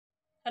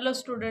Hello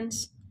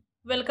students,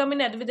 welcome in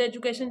Advait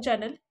Education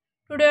channel.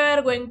 Today we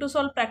are going to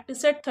solve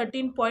practice set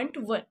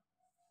 13.1.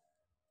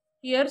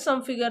 Here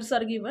some figures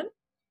are given.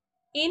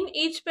 In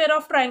each pair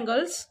of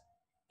triangles,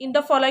 in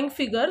the following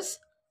figures,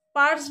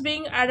 parts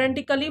being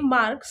identically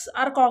marks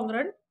are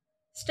congruent.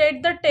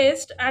 State the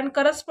test and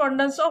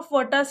correspondence of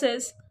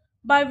vertices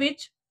by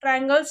which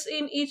triangles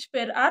in each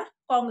pair are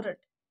congruent.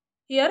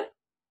 Here,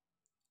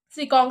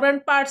 see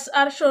congruent parts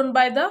are shown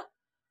by the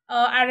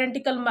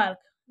identical mark.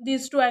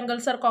 These two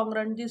angles are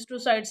congruent, these two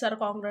sides are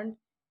congruent.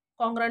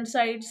 Congruent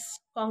sides,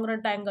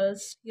 congruent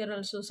angles. Here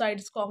also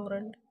sides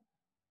congruent,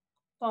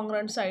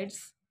 congruent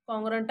sides,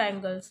 congruent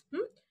angles.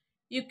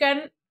 You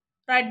can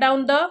write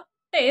down the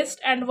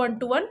test and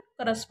one-to-one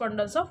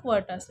correspondence of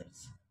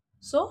vertices.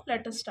 So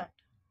let us start.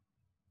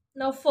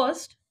 Now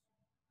first,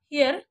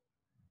 here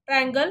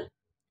triangle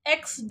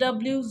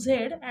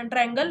XWZ and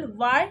triangle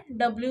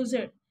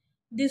YWZ.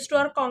 These two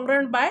are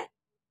congruent by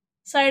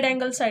side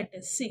angle side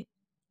test. See,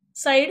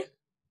 side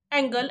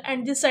angle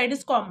and this side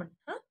is common.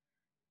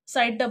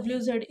 Side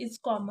WZ is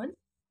common.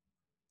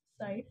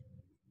 Side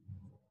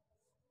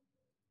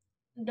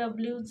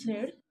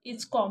WZ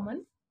is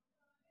common.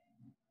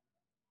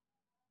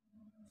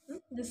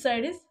 This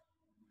side is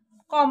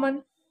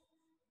common.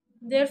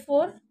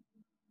 Therefore,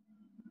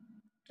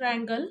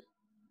 triangle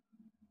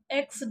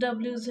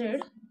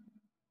XWZ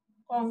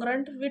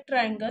congruent with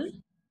triangle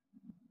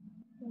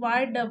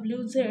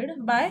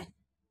YWZ by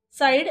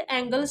side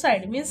angle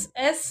side means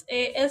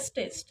SAS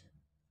test.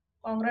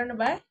 Congruent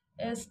by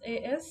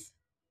SAS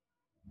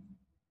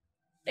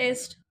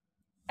test.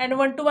 And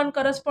one-to-one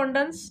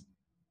correspondence.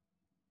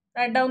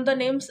 Write down the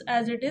names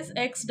as it is.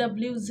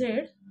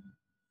 XWZ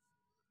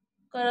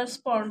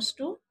corresponds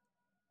to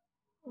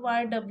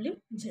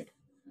YWZ.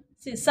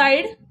 See,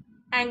 side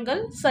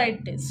angle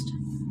side test.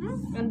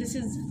 And this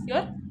is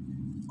your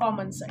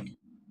common side.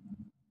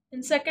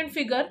 In second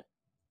figure,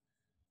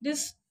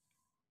 this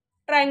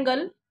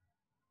triangle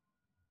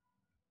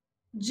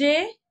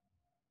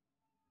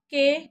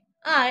JKI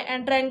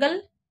and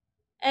triangle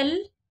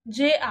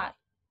LJI.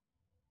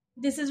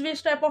 This is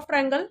which type of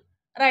triangle?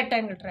 Right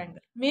angle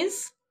triangle.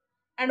 Means,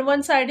 and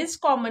one side is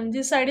common.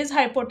 This side is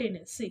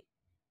hypotenuse. See,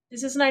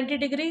 this is 90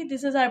 degree.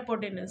 This is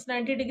hypotenuse.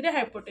 90 degree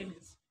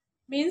hypotenuse.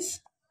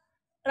 Means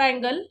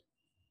triangle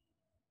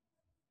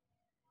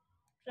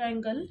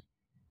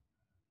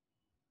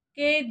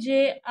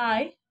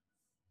KJI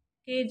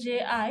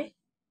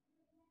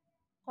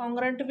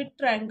congruent with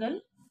triangle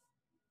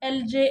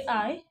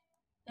LJI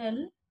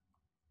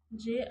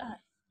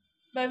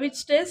by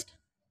which test?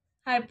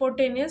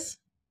 Hypotenuse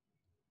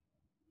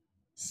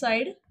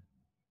side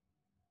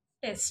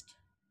test.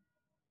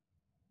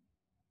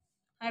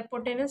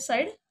 Hypotenuse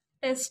side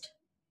test.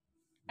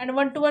 And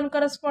one-to-one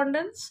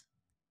correspondence.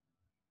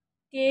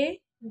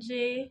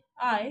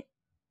 KJI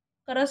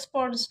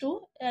corresponds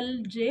to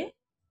LJI.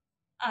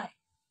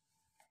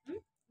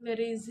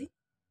 Very easy.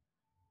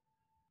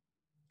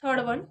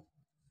 Third one.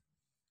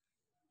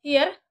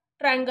 Here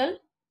triangle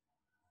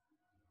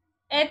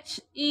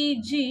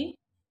HEG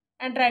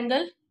and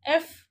triangle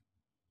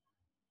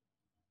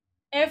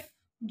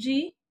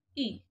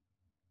FGE.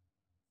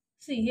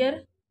 See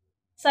here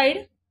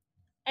side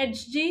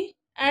HG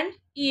and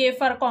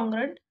EF are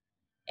congruent.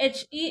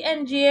 HE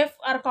and GF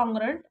are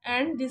congruent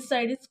and this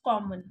side is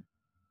common.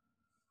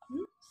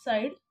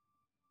 Side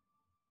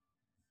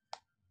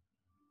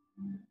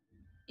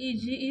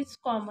EG is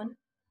common.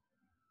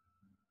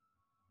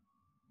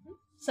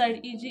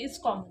 Side EG is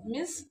common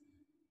means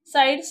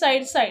side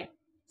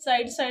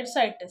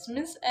test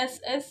means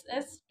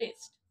SSS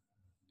test.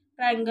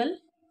 Triangle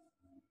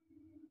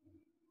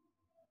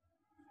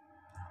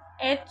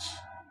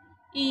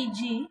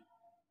HEG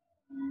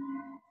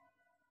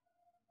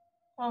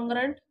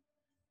congruent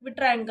with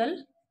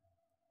triangle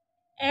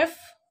FEG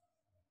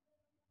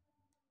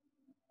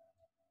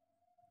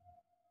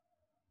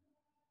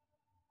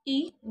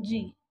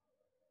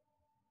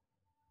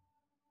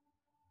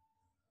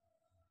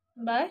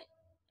by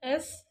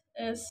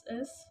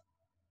SSS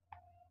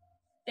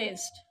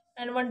test.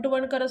 And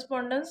one-to-one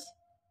correspondence.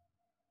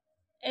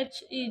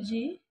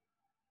 HEG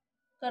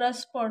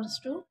corresponds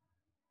to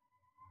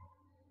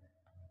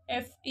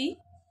FEG.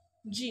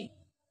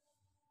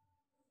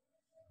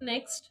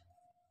 Next,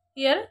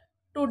 here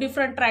two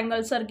different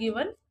triangles are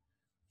given.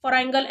 For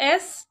angle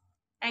S,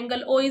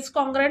 angle O is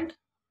congruent.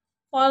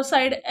 For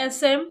side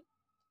SM,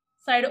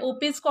 side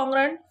OP is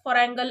congruent. For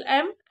angle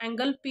M,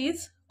 angle P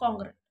is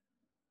congruent.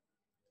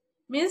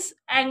 Means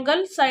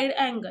angle side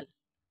angle.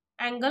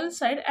 Angle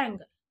side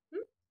angle.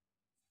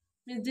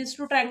 Means these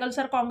two triangles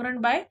are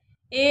congruent by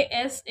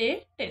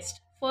ASA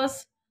test.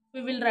 First,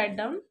 we will write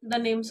down the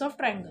names of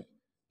triangle.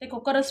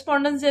 देखो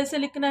correspondence जैसे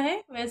लिखना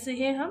है वैसे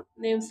ही हम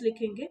names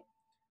लिखेंगे.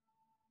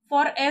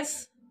 For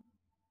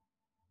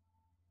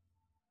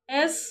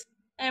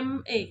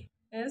SMA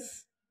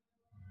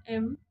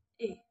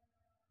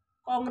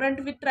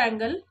congruent with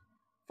triangle.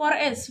 For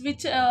S,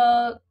 which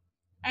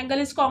angle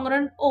is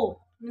congruent?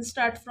 O. We'll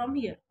start from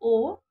here.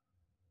 O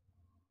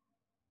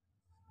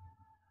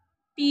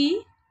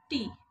P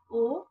T.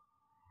 O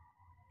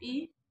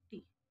P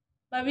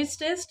By which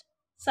test?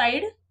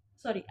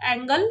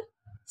 Angle,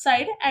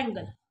 side,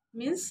 angle.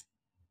 Means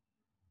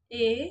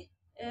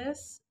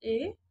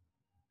ASA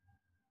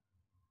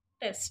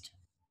test.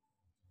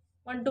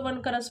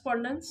 One-to-one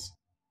correspondence.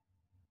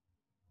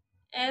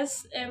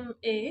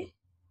 SMA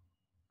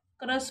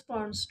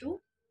corresponds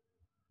to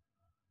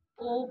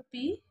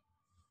OPT.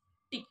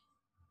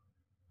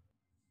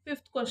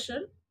 Fifth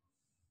question.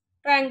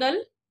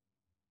 Triangle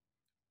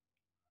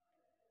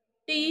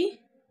TNM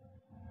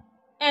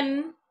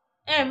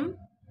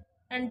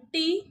and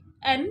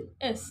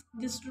TNS.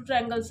 These two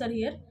triangles are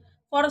here.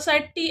 For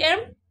side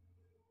TM,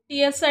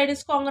 TS side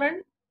is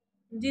congruent.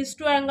 These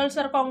two angles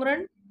are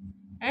congruent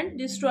and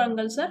these two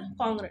angles are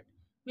congruent.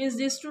 Means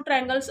these two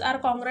triangles are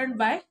congruent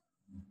by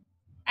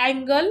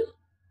angle,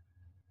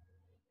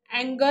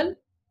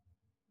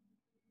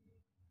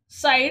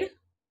 side,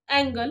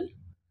 angle.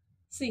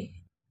 See,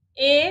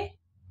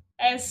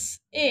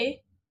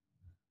 ASA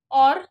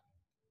और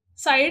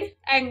side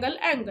angle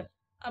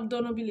आप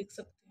दोनों भी लिख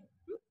सकते हैं.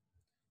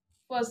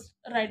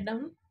 First write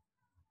down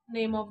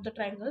name of the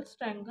triangles.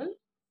 Triangle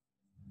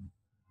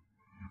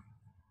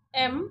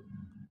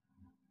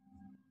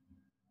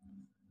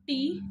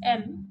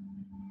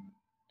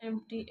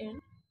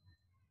MTN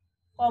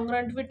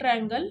congruent with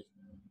triangle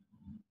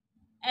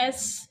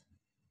STN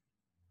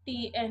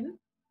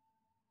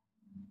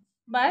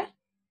by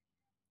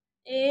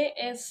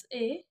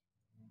ASA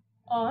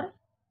or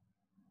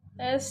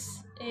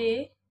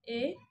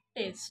SAA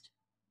test.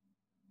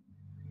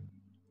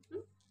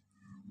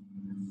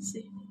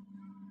 See,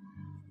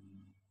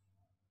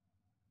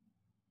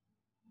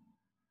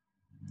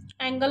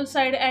 angle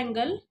side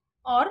angle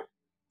or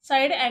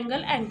side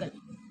angle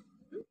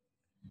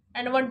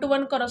and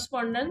one-to-one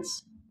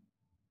correspondence.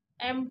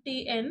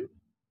 MTN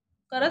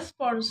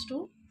corresponds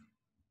to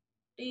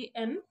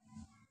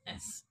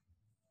TNS.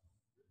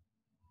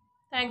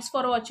 Thanks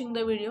for watching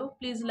the video.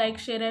 Please like,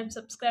 share and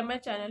subscribe my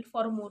channel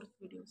for more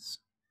videos.